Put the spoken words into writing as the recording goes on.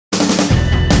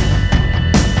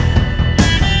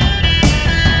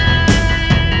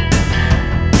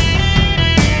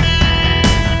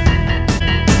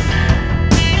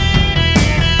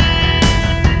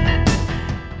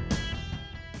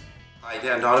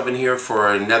Donovan here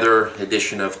for another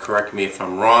edition of Correct Me If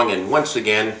I'm Wrong, and once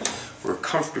again we're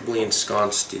comfortably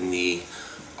ensconced in the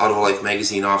Ottawa Life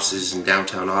magazine offices in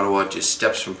downtown Ottawa, just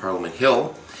steps from Parliament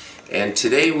Hill. And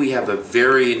today we have a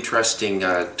very interesting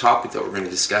topic that we're going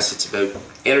to discuss. It's about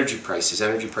energy prices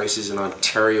in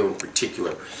Ontario in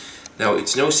particular. Now,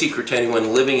 it's no secret to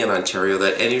anyone living in Ontario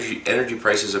that energy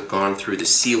prices have gone through the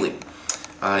ceiling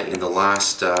in the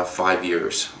last 5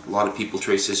 years. A lot of people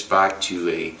trace this back to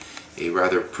a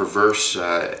rather perverse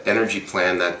energy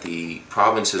plan that the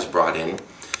province has brought in.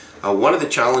 One of the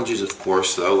challenges, of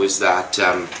course, though, is that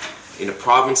in a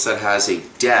province that has a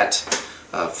debt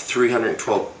of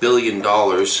 $312 billion,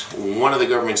 one of the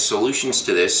government's solutions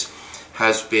to this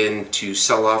has been to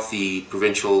sell off the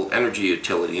provincial energy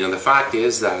utility. And the fact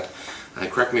is that,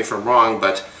 correct me if I'm wrong,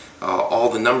 but all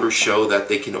the numbers show that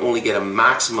they can only get a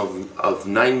maximum of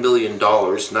 $9 billion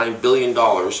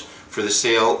for the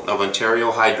sale of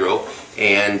Ontario Hydro,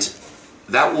 and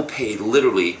that will pay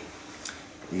literally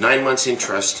 9 months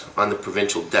interest on the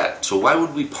provincial debt. So why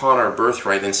would we pawn our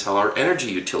birthright and sell our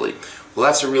energy utility? Well,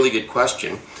 that's a really good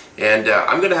question, and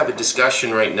I'm going to have a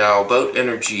discussion right now about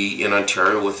energy in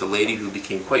Ontario with a lady who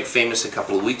became quite famous a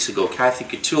couple of weeks ago, Kathy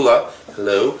Katula,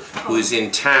 hello, who is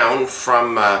in town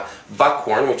from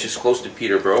Buckhorn, which is close to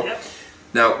Peterborough. Yep.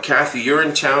 Now, Kathy, you're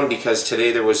in town because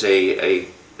today there was a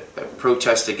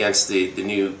protest against the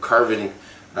new carbon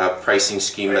pricing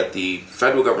scheme that the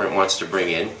federal government wants to bring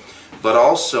in, but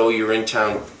also you're in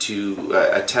town to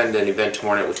attend an event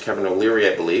tomorrow night with Kevin O'Leary,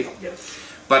 I believe. Yep.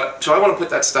 But so I want to put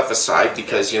that stuff aside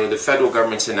because, you know, the federal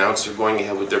government's announced they're going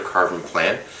ahead with their carbon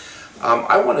plan.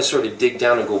 I want to sort of dig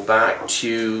down and go back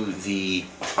to the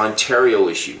Ontario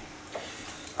issue.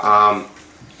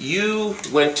 You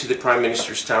went to the Prime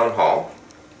Minister's town hall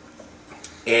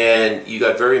and you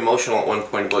got very emotional at one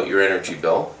point about your energy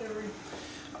bill.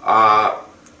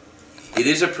 It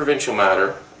is a provincial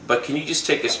matter, but can you just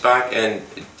take us back and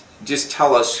just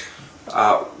tell us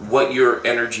what your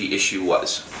energy issue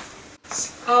was?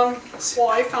 Well,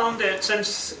 I found that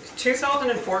since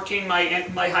 2014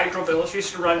 my hydro bills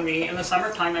used to run me. In the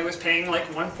summertime I was paying like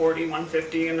 $140,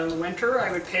 $150, and in the winter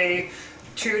I would pay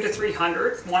 $200 to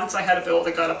 $300. Once I had a bill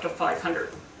that got up to $500.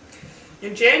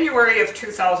 In January of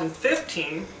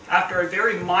 2015, after a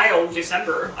very mild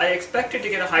December, I expected to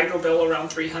get a hydro bill around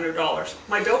 $300.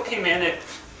 My bill came in at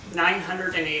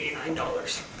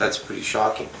 $989. That's pretty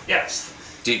shocking. Yes.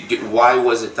 Why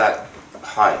was it that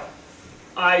high?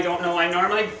 I don't know. I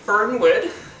normally burn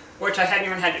wood, which I hadn't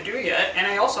even had to do yet, and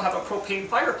I also have a propane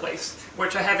fireplace,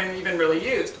 which I haven't even really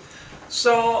used.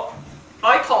 So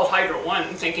I called Hydro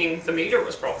One thinking the meter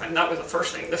was broken. That was the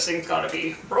first thing. This thing's got to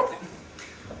be broken.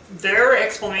 Their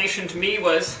explanation to me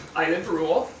was, I live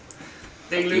rural.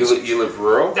 They lose. You live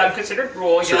rural? I'm considered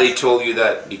rural, so yes. They told you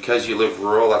that because you live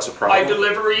rural, that's a problem? My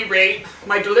delivery rate,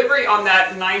 my delivery on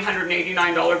that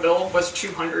 $989 bill was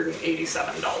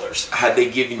 $287. Had they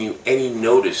given you any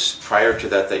notice prior to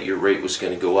that your rate was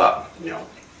going to go up? No.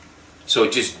 So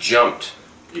it just jumped,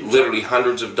 literally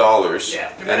hundreds of dollars,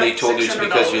 yeah, and they told you it's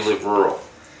because you live rural?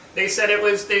 They said it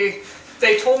was, they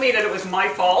told me that it was my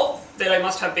fault, that I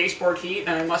must have baseboard heat,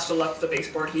 and I must have left the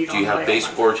baseboard heat on. Do you have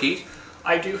baseboard heat?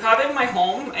 I do have it in my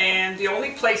home, and the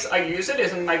only place I use it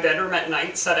is in my bedroom at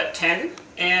night, set at 10,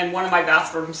 and one of my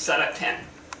bathrooms set at 10.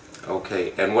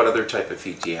 Okay, and what other type of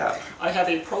heat do you have? I have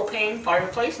a propane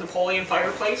fireplace, Napoleon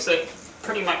fireplace, that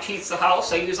pretty much heats the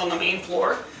house. I use on the main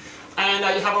floor, and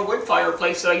I have a wood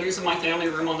fireplace that I use in my family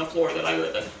room on the floor that I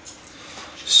live in.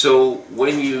 So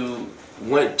when you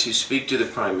went to speak to the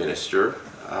Prime Minister,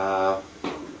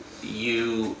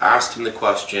 you asked him the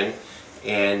question,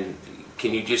 and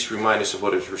can you just remind us of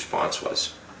what his response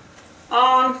was?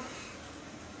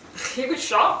 He was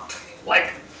shocked.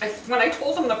 Like, when I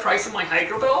told him the price of my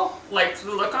hydro bill, like,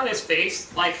 the look on his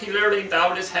face, like, he literally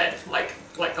bowed his head, like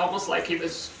almost like he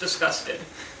was disgusted.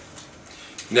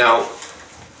 Now,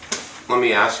 let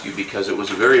me ask you, because it was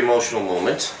a very emotional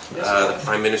moment. Yes, the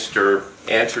Prime Minister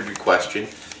answered your question.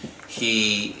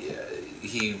 He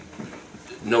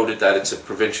noted that it's a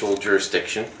provincial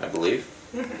jurisdiction, I believe.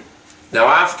 Mm-hmm. Now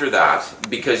after that,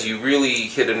 because you really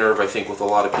hit a nerve, I think, with a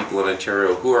lot of people in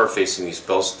Ontario who are facing these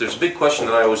bills, there's a big question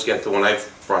that I always get when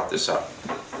I've brought this up.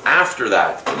 After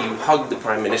that, you hugged the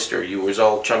Prime Minister. You was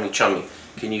all chummy.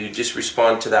 Can you just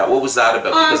respond to that? What was that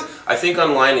about? Because I think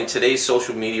online in today's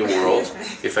social media world,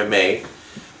 if I may,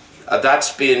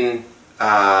 that's been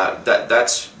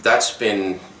that's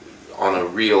been on a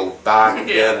reel back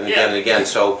again and again and again.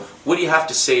 So what do you have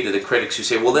to say to the critics who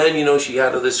say, well then, you know, she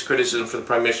had all this criticism for the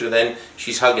Prime Minister, then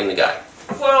she's hugging the guy?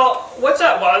 Well, what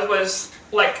that was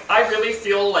like, I really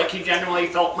feel like he genuinely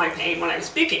felt my pain when I was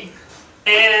speaking.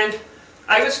 And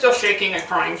I was still shaking and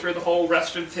crying through the whole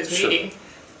rest of his Sure. meeting.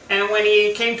 And when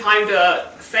he came time to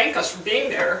thank us for being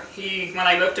there, when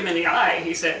I looked him in the eye,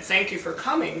 he said, "Thank you for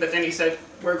coming," but then he said,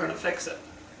 "We're going to fix it."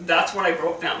 That's when I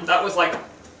broke down. That was like,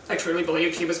 I truly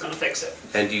believed he was going to fix it.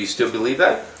 And do you still believe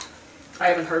that? I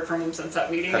haven't heard from him since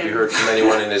that meeting. Have you heard from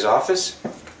anyone in his office?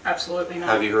 Absolutely not.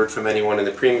 Have you heard from anyone in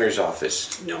the Premier's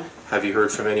office? No. Have you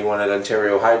heard from anyone at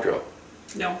Ontario Hydro?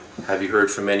 No. Have you heard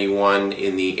from anyone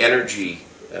in the Energy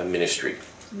Ministry?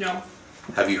 No.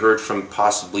 Have you heard from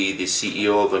possibly the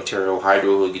CEO of Ontario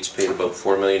Hydro who gets paid about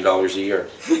 $4 million a year?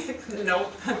 No.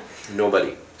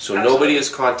 Nobody. So Absolutely. nobody has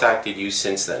contacted you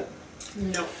since then?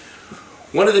 No.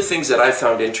 One of the things that I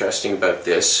found interesting about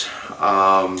this,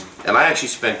 and I actually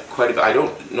spent quite a bit, I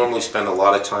don't normally spend a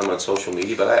lot of time on social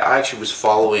media, but I actually was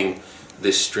following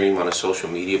this stream on a social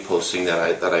media posting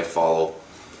that I follow,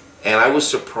 and I was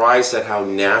surprised at how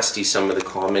nasty some of the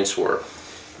comments were.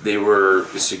 They were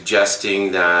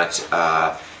suggesting that,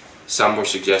 some were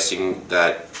suggesting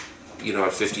that, you know,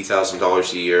 at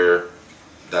 $50,000 a year,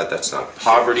 that's not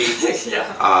poverty.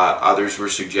 Yeah. Others were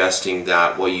suggesting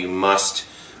that, well, you must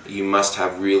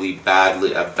have really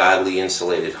badly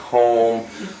insulated home.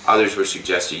 Others were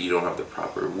suggesting you don't have the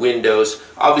proper windows.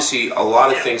 Obviously, a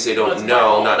lot of things they don't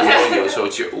know, not knowing you. So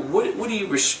it's what do you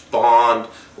respond?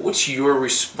 What's your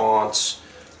response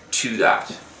to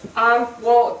that?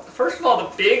 Well, first of all,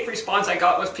 the big response I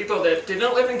got was people that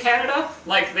didn't live in Canada.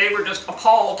 Like, they were just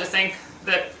appalled to think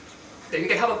that you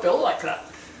could have a bill like that.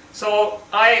 So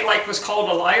I was called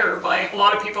a liar by a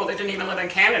lot of people that didn't even live in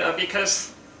Canada,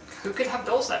 because who could have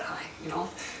bills that high, you know?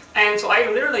 And so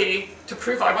I literally, to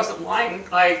prove I wasn't lying,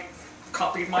 I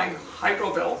copied my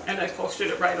Hydro bill and I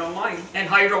posted it right online. And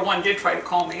Hydro One did try to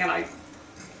call me, and I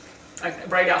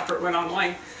right after it went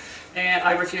online, and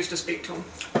I refused to speak to him.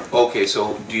 Okay,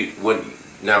 so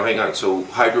now hang on. So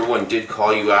Hydro One did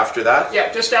call you after that?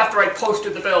 Yeah, just after I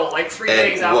posted the bill, like 3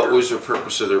 days And after. what was the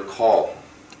purpose of their call?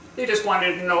 They just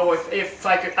wanted to know if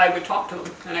I would talk to them.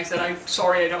 And I said, "I'm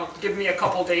sorry, I don't. Give me a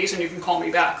couple days and you can call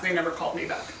me back." They never called me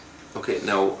back. Okay,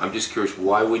 now I'm just curious,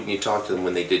 why wouldn't you talk to them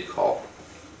when they did call?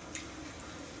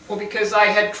 Well, because I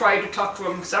had tried to talk to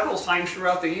them several times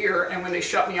throughout the year, and when they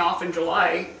shut me off in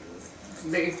July,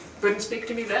 they wouldn't speak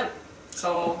to me then.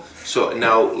 So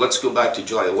now let's go back to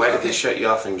July. Why did they shut you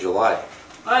off in July?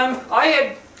 I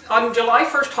had, on July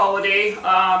 1st holiday,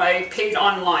 I paid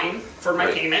online for my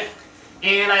payment.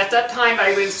 And at that time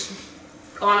I was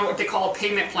on what they call a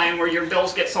payment plan, where your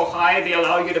bills get so high they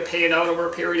allow you to pay it out over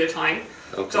a period of time.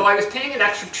 Okay. So I was paying an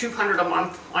extra $200 a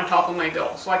month on top of my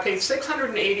bill. So I paid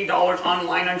 $680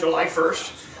 online on July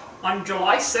 1st. On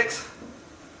July 6th,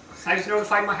 I was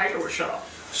notified my hydro was shut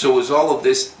off. So was all of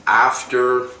this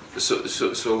after,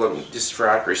 so let me, just for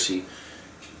accuracy,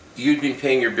 you'd been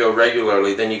paying your bill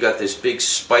regularly, then you got this big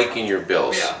spike in your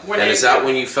bills. Yeah. And is that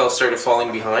when you started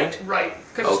falling behind? Right.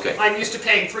 Because I'm used to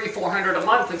paying $300-400 a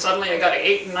month, and suddenly I got an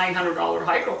 $800 and $900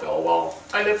 hydro bill. Well,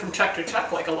 I live from check to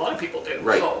check like a lot of people do.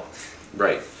 Right. So.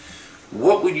 Right.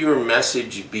 What would your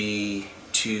message be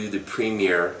to the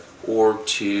Premier, or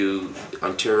to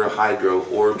Ontario Hydro,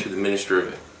 or to the Minister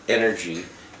of Energy,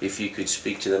 if you could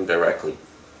speak to them directly?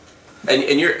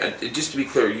 And you're, just to be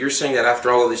clear, you're saying that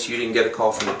after all of this you didn't get a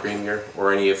call from the Premier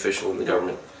or any official in the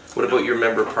government? What about your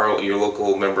your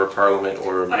local member of Parliament,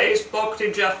 or? I spoke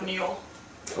to Jeff Neal.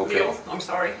 Okay. Neal, I'm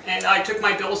sorry. And I took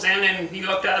my bills in, and he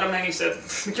looked at them and he said,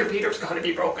 "Your meter's got to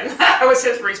be broken." That was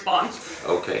his response.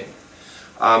 Okay.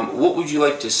 What would you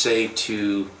like to say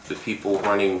to the people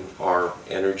running our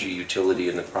energy utility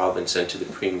in the province, and to the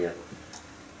Premier?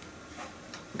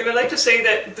 I would like to say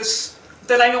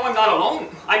that I know I'm not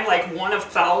alone. I'm like one of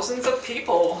thousands of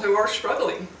people who are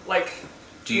struggling. Like,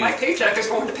 my paycheck is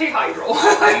going to pay hydro.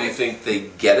 Do you think they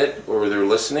get it, or they're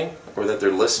listening, or that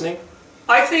they're listening?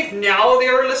 I think now they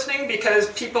are listening, because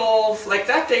people, like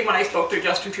that day when I spoke to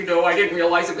Justin Trudeau, I didn't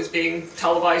realize it was being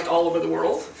televised all over the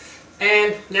world.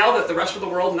 And now that the rest of the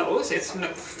world knows,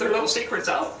 their little secret's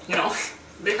out, you know.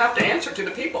 They have to answer to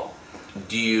the people.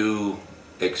 Do you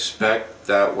expect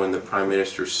that when the Prime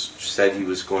Minister said he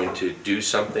was going to do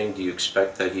something, do you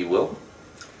expect that he will?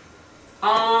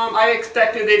 I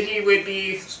expected that he would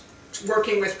be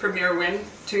working with Premier Wynne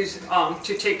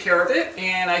to take care of it,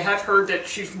 and I have heard that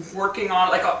she's working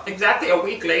on, exactly a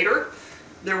week later,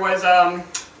 there was a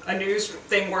news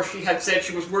thing where she had said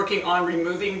she was working on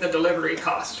removing the delivery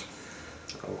cost.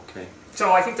 Okay.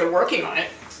 So I think they're working on it.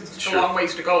 It's a long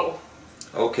ways to go.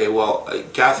 Okay, well,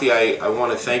 Kathy, I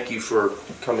want to thank you for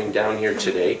coming down here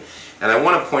today, and I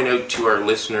want to point out to our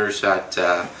listeners that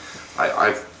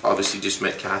I've obviously just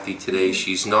met Kathy today.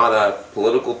 She's not a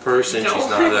political person. No. She's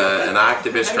not an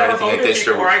activist I've or never anything like voted this.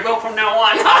 before. I will from now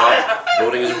on. Well,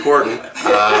 voting is important,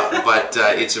 but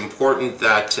it's important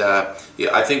that yeah,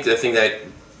 I think the thing that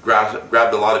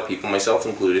grabbed a lot of people, myself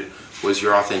included, was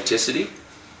your authenticity.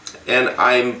 And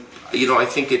I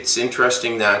think it's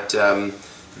interesting that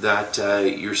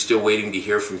you're still waiting to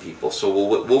hear from people. So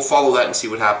we'll follow that and see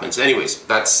what happens. Anyways,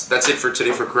 that's it for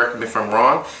today. For Correct Me If I'm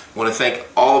Wrong. I want to thank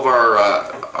all of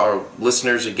our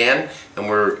listeners again, and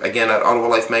we're again at Ottawa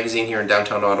Life Magazine here in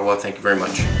downtown Ottawa. Thank you very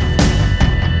much.